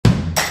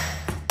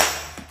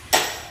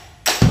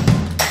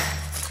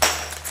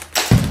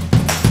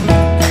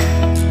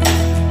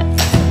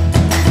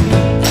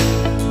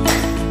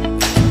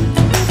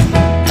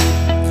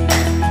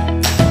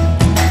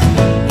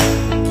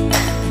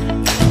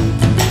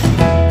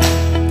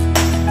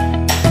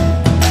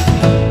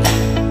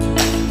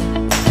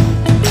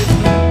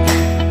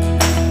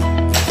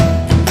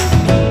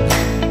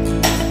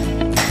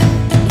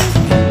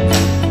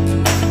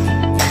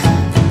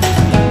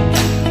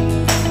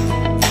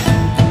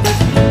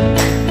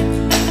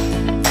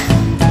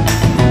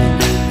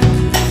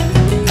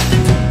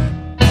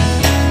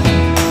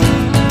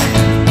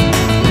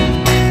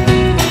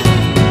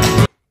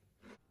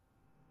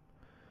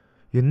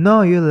You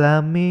know you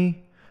love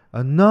me,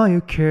 I know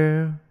you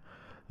care.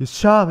 You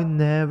shall be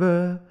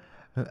never,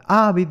 and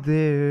I'll be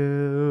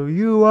there.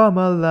 You are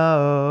my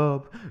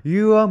love,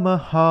 you are my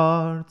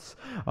heart.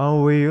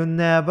 And we will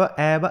never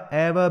ever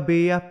ever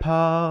be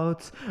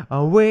apart.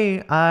 And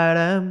we are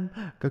them,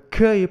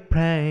 could you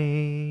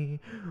play?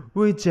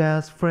 We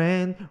just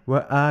friends,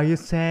 what are you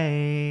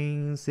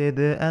saying? Said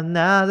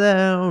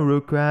another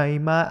look right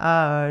in my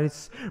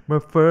eyes. My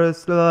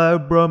first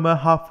love broke my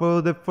heart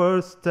for the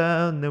first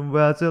time. And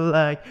was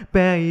like,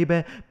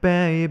 baby,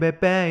 baby,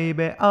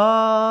 baby,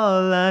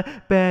 all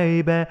like,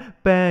 baby,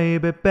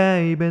 baby,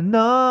 baby,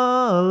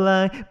 no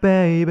like,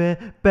 baby,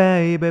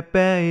 baby,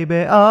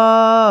 baby,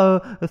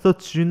 oh, I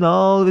thought you'd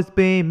always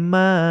be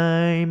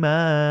mine,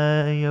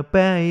 mine, oh,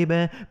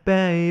 baby,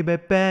 baby,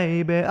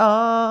 baby,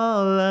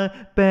 oh,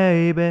 like,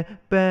 baby,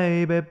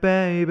 baby,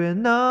 baby,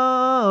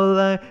 no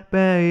like,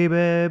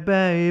 baby,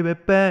 baby,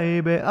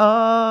 baby,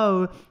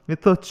 oh, I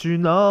thought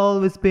you'd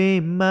always be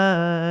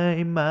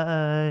mine,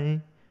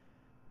 mine.